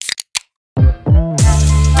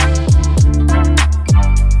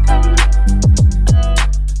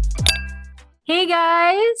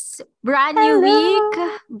guys! Brand new week,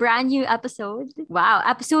 Hello. brand new episode. Wow,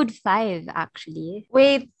 episode 5 actually.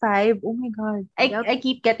 Wait, 5? Oh my God. Yep. I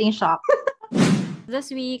keep getting shocked.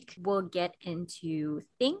 This week we'll get into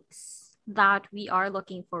things that we are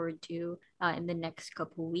looking forward to in the next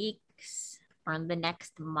couple weeks or in the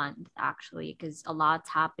next month actually, because a lot's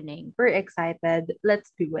happening. We're excited.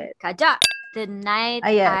 Let's do it. Kaja! Tonight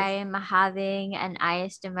Yes. I'm having an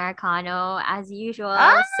iced Americano as usual.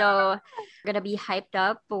 Ah! So we're gonna be hyped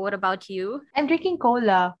up. But what about you? I'm drinking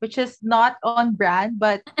cola, which is not on brand,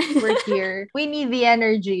 but we're here. We need the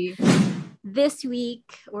energy. This week,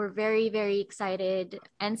 we're very, very excited.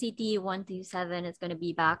 NCT 127 is going to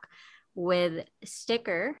be back with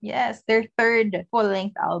Sticker. Yes, their third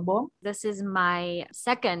full-length album. This is my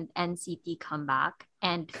second NCT comeback.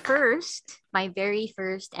 And my very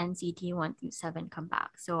first NCT 127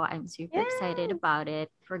 comeback. So I'm super excited about it.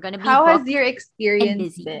 We're going to be How has booked your and experience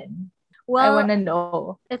busy. been? I Well, want to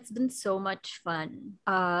know. it's been so much fun.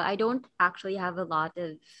 I don't actually have a lot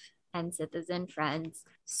of N-citizen friends.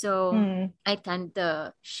 So I tend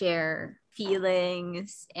to share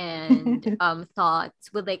feelings and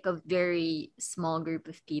thoughts with like a very small group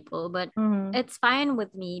of people. But it's fine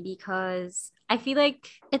with me because I feel like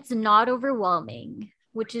it's not overwhelming,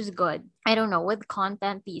 which is good. I don't know, with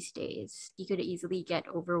content these days, you could easily get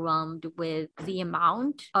overwhelmed with the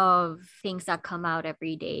amount of things that come out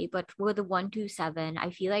every day. But with the 127,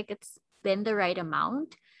 I feel like it's been the right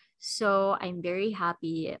amount. So I'm very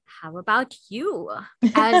happy. How about you?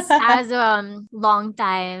 As long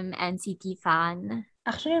time NCT fan.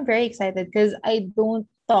 Actually, I'm very excited because I don't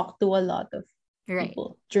talk to a lot of Right.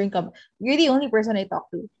 people during comeback. You're the only person I talk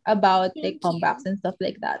to about like Thank comebacks you. and stuff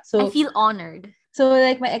like that. I feel honored. So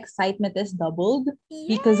like my excitement is doubled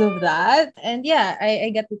because of that. And yeah, I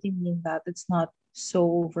get what you mean that it's not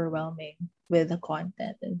so overwhelming with the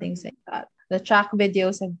content and things like that. The track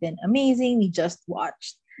videos have been amazing. We just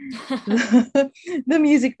watched the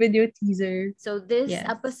music video teaser. So this Yes.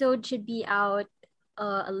 episode should be out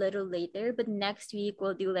a little later, but next week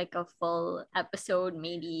we'll do like a full episode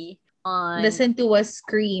maybe on Listen to us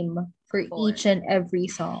scream for 4. each and every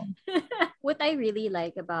song. What I really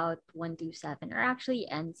like about 127 or actually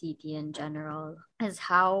NCT in general is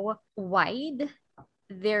how wide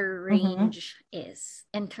their range is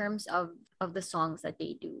in terms of the songs that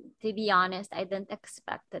they do. To be honest, I didn't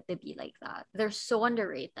expect it to be like that. They're so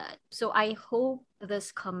underrated. So I hope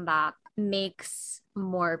this comeback makes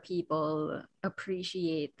more people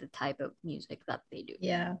appreciate the type of music that they do.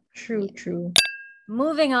 Yeah, true, Yeah. true.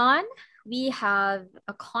 Moving on, we have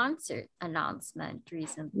a concert announcement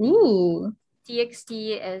recently. Ooh.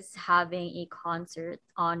 TXT is having a concert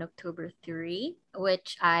on October 3,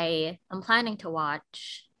 which I am planning to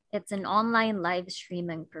watch. It's an online live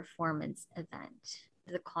streaming performance event.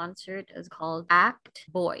 The concert is called Act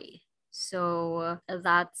Boy. So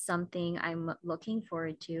that's something I'm looking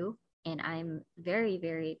forward to and I'm very,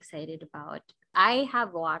 very excited about. I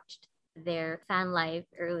have watched their fan live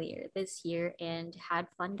earlier this year and had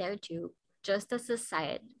fun there too. Just as a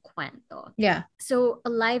side cuento. Yeah. So a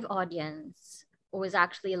live audience was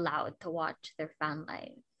actually allowed to watch their fan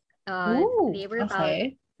live. Ooh, They were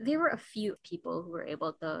okay. there were a few people who were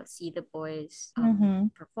able to see the boys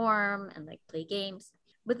Mhm. perform and like play games.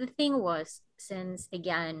 But the thing was, since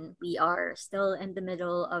again we are still in the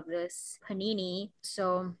middle of this panini,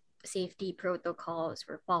 so safety protocols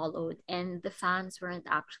were followed and the fans weren't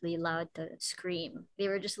actually allowed to scream. They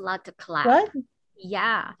were just allowed to clap. What?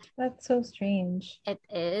 Yeah, That's so strange. it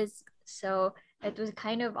is. So it was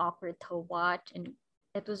kind of awkward to watch and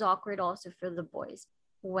it was awkward also for the boys.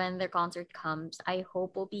 When their concert comes, I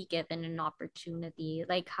hope we'll be given an opportunity.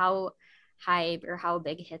 Like how Hype or how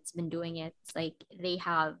Big Hit's been doing it. It's like they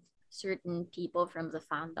have certain people from the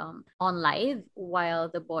fandom on live while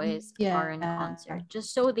the boys are in concert,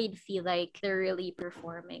 just so they'd feel like they're really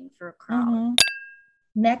performing for a crowd.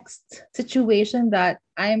 Next situation that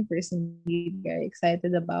I'm personally very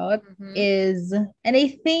excited about is, and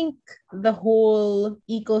I think the whole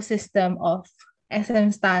ecosystem of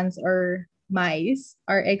SM Stans or mice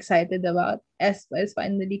are excited about. aespa is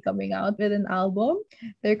finally coming out with an album.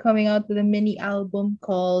 They're coming out with a mini album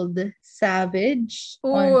called Savage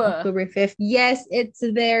on Ooh. October 5th. Yes, it's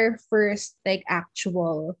their first like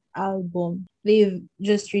actual album. They've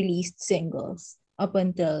just released singles up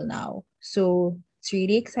until now. So it's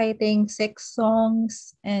really exciting. 6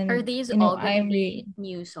 songs, and Are these all gonna I'm be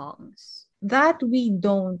new songs? that we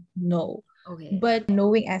don't know. Okay. But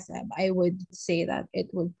knowing SM, I would say that it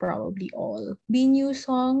would probably all be new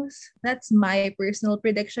songs. That's my personal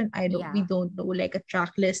prediction. We Yeah. don't know like a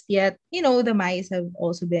track list yet. You know, the Mice have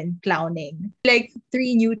also been clowning. Like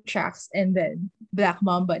three new tracks and then Black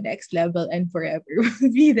Mamba Next Level and Forever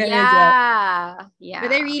would be there as well. Yeah.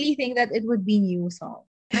 But I Yeah. really think that it would be new songs.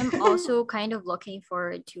 I'm also kind of looking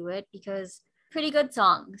forward to it because pretty good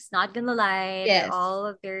songs. Not gonna lie, they're Yes,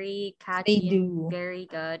 all very they catchy and do. very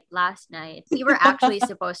good. Last night, we were actually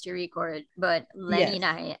supposed to record, but Lenny Yes. and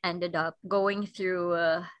I ended up going through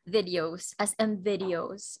videos, SM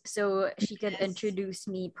videos, so she could Yes. introduce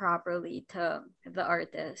me properly to the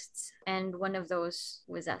artists. And one of those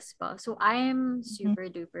was Espa. So I am Mhm. super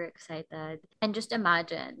duper excited. And just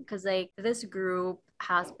imagine, because like this group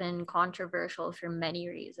has been controversial for many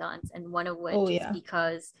reasons, and one of Oh which is yeah.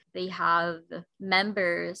 because they have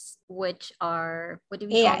members which are, what do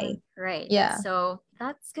we call AI. them? Right. Yeah. So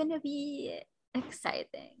that's gonna be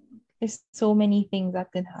exciting. There's so many things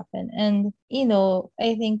that can happen. And, you know,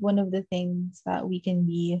 I think one of the things that we can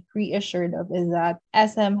be reassured of is that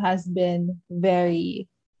SM has been very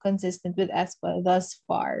consistent with ESPA thus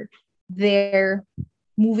far. They're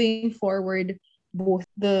moving forward both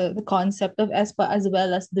the concept of ESPA as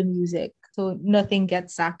well as the music. So nothing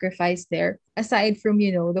gets sacrificed there aside from,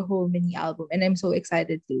 you know, the whole mini album. And I'm so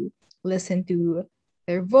excited to listen to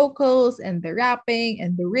their vocals and the rapping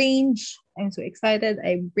and the range. I'm so excited.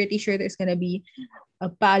 I'm pretty sure there's gonna be a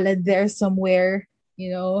ballad there somewhere.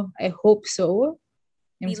 You know, I hope so.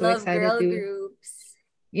 I'm We so love excited girl to, groups.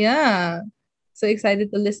 yeah, so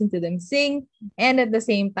excited to listen to them sing. And at the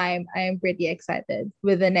same time, I am pretty excited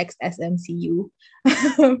with the next SMCU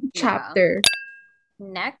Yeah. chapter.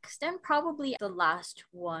 Next, and probably the last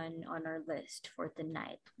one on our list for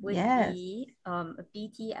tonight, would Yes. be a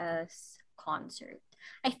BTS concert.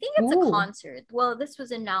 I think it's a Ooh, concert. Well, this was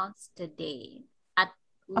announced today at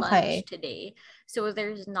lunch okay. today, so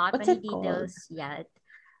there's not What's many it called? details yet.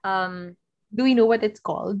 Um, Do we know what it's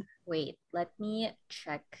called? Wait, let me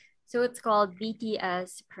check. So it's called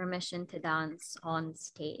BTS Permission to Dance on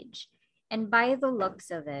Stage. And by the looks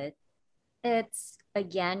of it, it's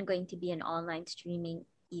again going to be an online streaming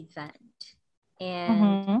event.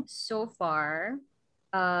 And Mm-hmm. so far,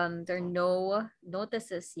 there are no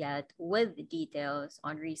notices yet with details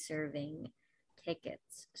on reserving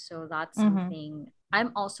tickets. So that's Mm-hmm. something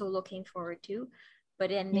I'm also looking forward to.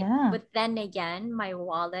 Yeah. But then again, my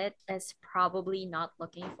wallet is probably not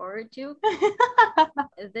looking forward to.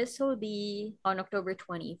 This will be on October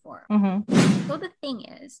 24th. Mm-hmm. So the thing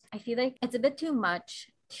is, I feel like it's a bit too much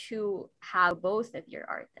to have both of your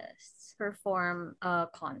artists perform a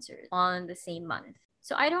concert on the same month.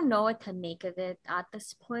 So I don't know what to make of it at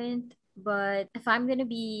this point. But if I'm gonna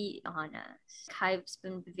be honest, Hype's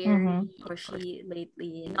been Mm-hmm. very pushy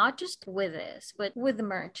lately, not just with this, but with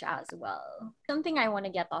merch as well. Something I want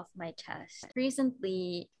to get off my chest.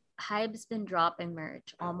 Recently, Hype's been dropping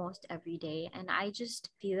merch almost every day, and I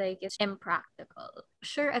just feel like it's impractical.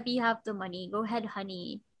 Sure, if you have the money, go ahead,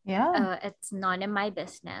 honey. Yeah. It's none of my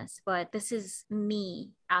business, but this is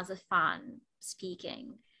me as a fan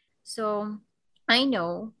speaking. So I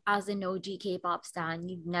know as an OG K-pop stan,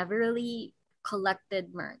 you've never really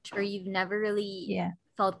collected merch or you've never really Yeah.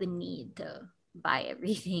 felt the need to buy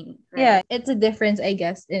everything, Yeah, right? it's a difference, I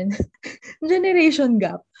guess, in generation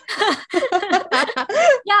gap.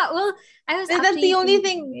 Yeah, well, I was And that's the actually only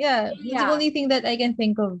thinking, thing, yeah, that's the yeah, only thing that I can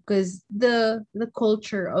think of because the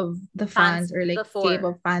culture of the fans fans or like before,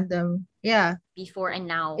 K-pop fandom, yeah, before and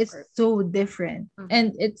now, it's or so different. mhm.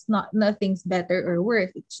 And it's not nothing's better or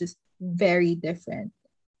worse. It's just very different.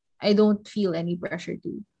 I don't feel any pressure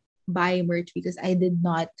to buy merch because I did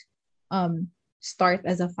not start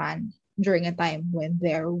as a fan during a time when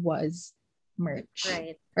there was merch.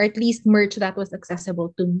 Right, Or at least merch that was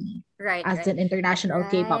accessible to me right, as right, an international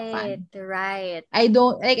K-pop right, fan. right. I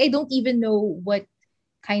don't even know what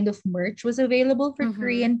kind of merch was available for Mm-hmm.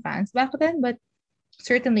 Korean fans back then, but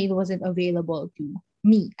certainly it wasn't available to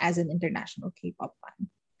me as an international K-pop fan.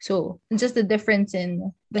 So just the difference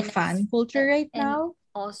in the And fan culture right and now.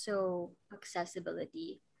 also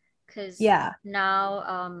accessibility, because Yeah. now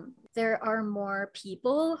there are more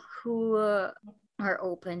people who are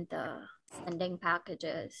open to sending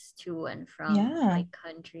packages to and from Yeah. like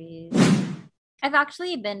countries. I've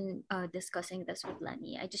actually been discussing this with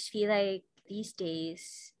Lenny. I just feel like these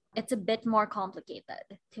days it's a bit more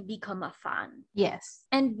complicated to become a fan. Yes.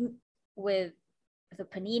 And with the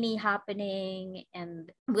panini happening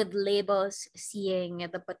and with labels seeing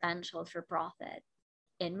the potential for profit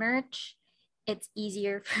in merch, it's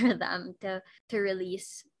easier for them to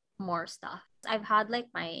release more stuff. I've had like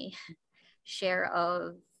my share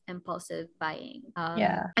of impulsive buying.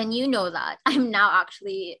 Yeah. And you know that. I'm now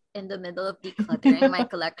actually in the middle of decluttering my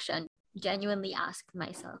collection. Genuinely asked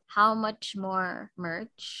myself, how much more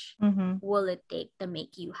merch will it take to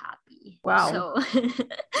make you happy? Wow. So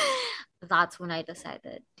that's when I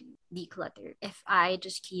decided to declutter. If I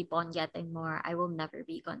just keep on getting more, I will never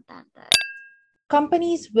be contented.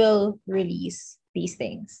 Companies will release these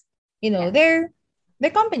things. You know, Yes.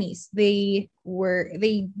 they're companies. They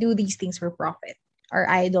do these things for profit. Our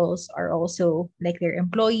idols are also like their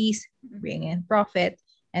employees bring in profit,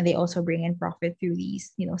 and they also bring in profit through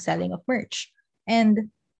these, you know, selling of merch. And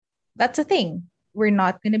that's a thing. We're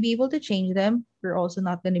not going to be able to change them. We're also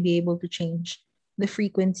not going to be able to change the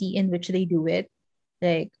frequency in which they do it.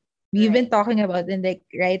 Like we've been Right. talking about, and like,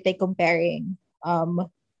 right, like comparing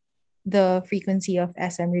the frequency of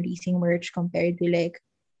SM releasing merch compared to like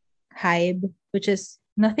Hybe, which is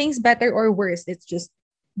nothing's better or worse. It's just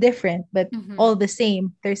different, but all the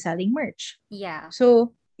same, they're selling merch. Yeah.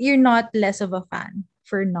 So you're not less of a fan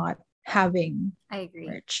for not having I agree.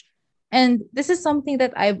 merch. And this is something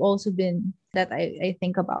that I've also been that I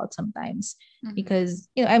think about sometimes because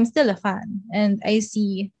you know I'm still a fan and I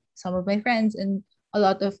see some of my friends and a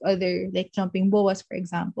lot of other like jumping boas, for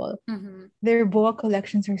example. Their boa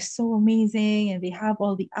collections are so amazing and they have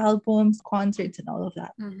all the albums, concerts, and all of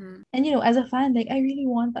that. And you know, as a fan, like I really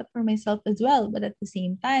want that for myself as well. But at the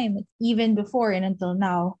same time, even before and until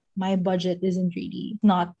now, my budget isn't really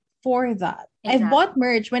not for that. I bought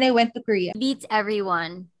merch when I went to Korea. Beats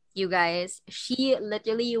everyone, you guys. She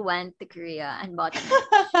literally went to Korea and bought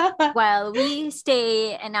merch while we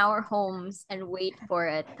stay in our homes and wait for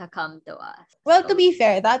it to come to us. Well, to be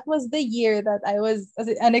fair, that was the year that I was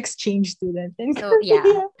an exchange student in Korea.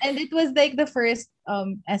 Yeah. And it was like the first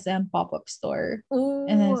SM pop-up store. Ooh.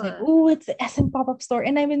 And I was like, oh, it's the SM pop-up store.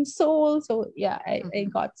 And I'm in Seoul. So yeah, I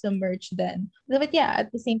got some merch then. But yeah,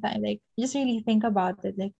 at the same time, like just really think about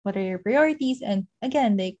it. Like, what are your priorities? And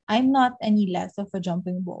again, like I'm not any less of a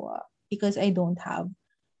jumping boa because I don't have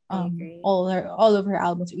all of her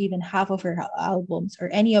albums or even half of her albums or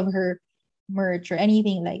any of her merch or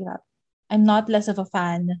anything like that. I'm not less of a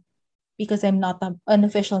fan because I'm not an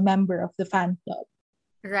official member of the fan club.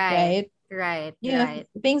 Right? You know,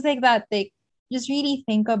 things like that. Like, just really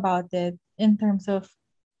think about it in terms of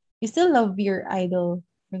you still love your idol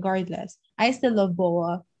regardless. I still love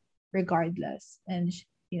Boa regardless. And,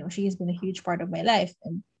 you know, she's been a huge part of my life.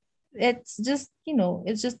 And it's just, you know,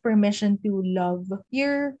 it's just permission to love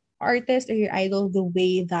your artist or your idol the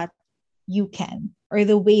way that you can or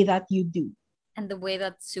the way that you do. And the way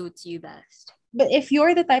that suits you best. But if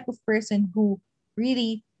you're the type of person who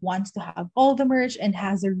really wants to have all the merch and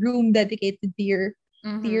has a room dedicated to your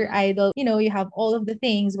idol, you know, you have all of the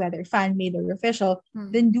things, whether fan made or official,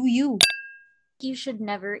 then do you. You should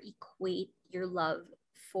never equate your love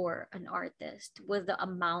for an artist with the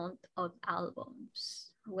amount of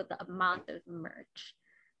albums, with the amount of merch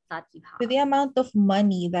that you have. With the amount of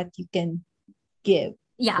money that you can give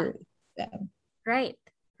for them. Right.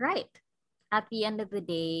 At the end of the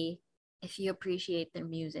day, if you appreciate their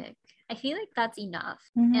music, I feel like that's enough.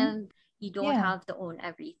 And you don't have to own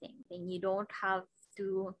everything. And you don't have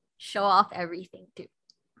to show off everything too.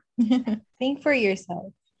 Think for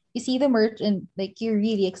yourself. You see the merch and like you're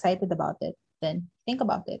really excited about it, then think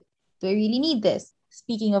about it. Do I really need this?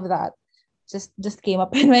 Speaking of that, just came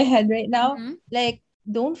up in my head right now. Like,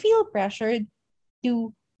 don't feel pressured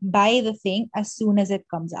to buy the thing as soon as it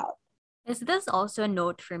comes out. Is this also a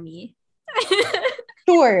note for me?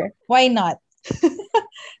 Sure, why not?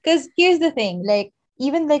 Because here's the thing, like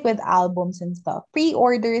even like with albums and stuff,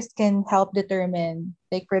 pre-orders can help determine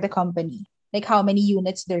like for the company, like how many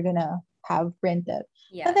units they're gonna have printed.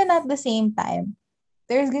 But then at the same time,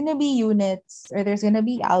 there's gonna be units or there's gonna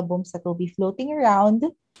be albums that will be floating around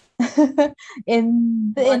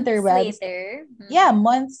in the interwebs. Later. Yeah,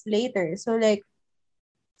 months later. So like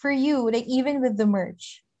for you, like even with the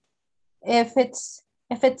merch, if it's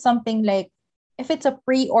something like if it's a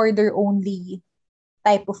pre-order only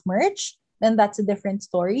type of merch, then that's a different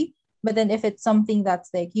story. But then if it's something that's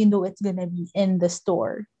like, you know, it's gonna be in the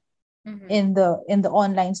store, in the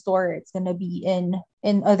online store, it's gonna be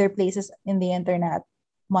in other places in the internet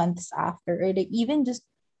months after, or like even just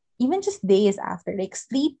days after, like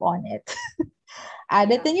sleep on it. Add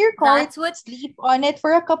it in your cart, sleep on it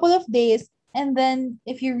for a couple of days, and then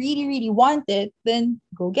if you really, really want it, then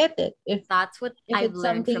go get it. If I've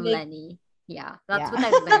learned from Lenny. Yeah, that's what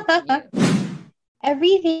I've learned from you.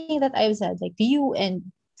 Everything that I've said, like to you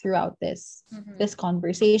and throughout this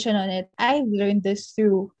conversation on it, I've learned this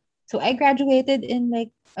through. So I graduated in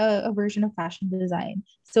like a version of fashion design.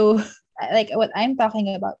 So like what I'm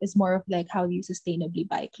talking about is more of like how you sustainably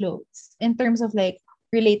buy clothes. In terms of like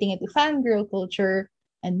relating it to fangirl culture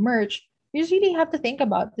and merch, you just really have to think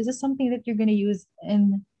about, this is something that you're gonna use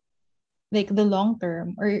in like the long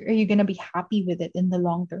term, or are you gonna be happy with it in the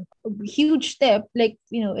long term? Huge tip, like,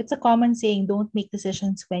 it's a common saying, don't make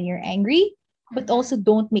decisions when you're angry, but also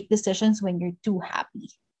don't make decisions when you're too happy.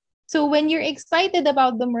 So when you're excited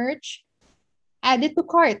about the merch, add it to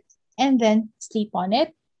cart and then sleep on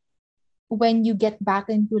it. When you get back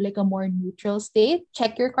into like a more neutral state,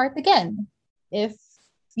 check your cart again. If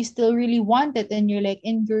you still really want it and you're like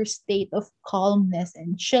in your state of calmness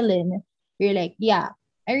and chilling, you're like, yeah,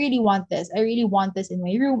 I really want this. I really want this in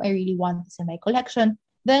my room. I really want this in my collection.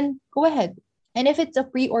 Then go ahead. And if it's a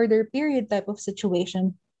pre-order period type of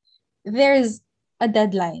situation, there's a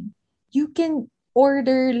deadline. You can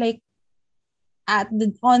order like on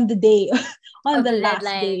the day, on the last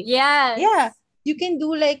deadline. day. Yes. Yeah. You can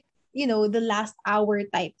do like, the last hour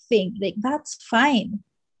type thing. Like, that's fine.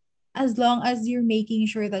 As long as you're making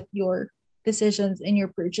sure that your decisions and your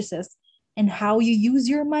purchases and how you use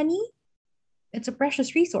your money, it's a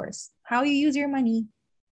precious resource. How you use your money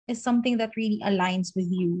is something that really aligns with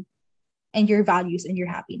you and your values and your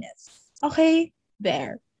happiness. Okay,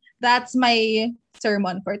 there. That's my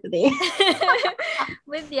sermon for today.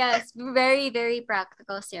 With yes, very, very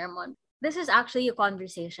practical sermon. This is actually a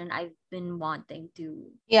conversation I've been wanting to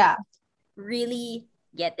really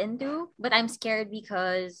get into, but I'm scared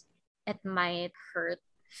because it might hurt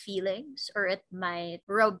feelings or it might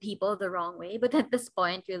rub people the wrong way. But at this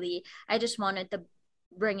point, really, I just wanted to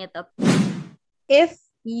bring it up. If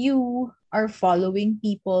you are following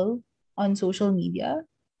people on social media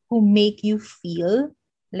who make you feel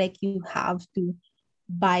like you have to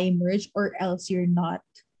buy merch or else you're not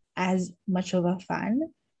as much of a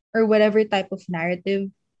fan, or whatever type of narrative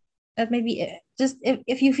that may be, just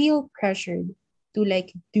if you feel pressured to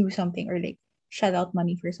like do something or like shell out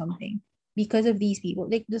money for something because of these people,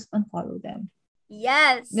 like, just unfollow them.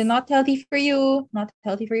 Yes. They're not healthy for you, not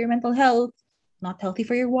healthy for your mental health, not healthy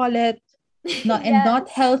for your wallet, and not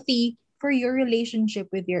healthy for your relationship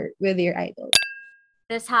with your idol.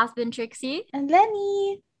 This has been Trixie and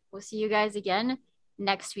Lenny. We'll see you guys again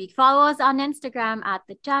next week. Follow us on Instagram at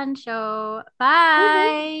The Chan Show.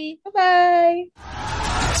 Bye! Bye-bye!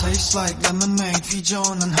 Tastes like lemonade,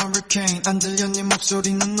 비전한 hurricane 안 들려 네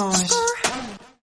목소리는 noise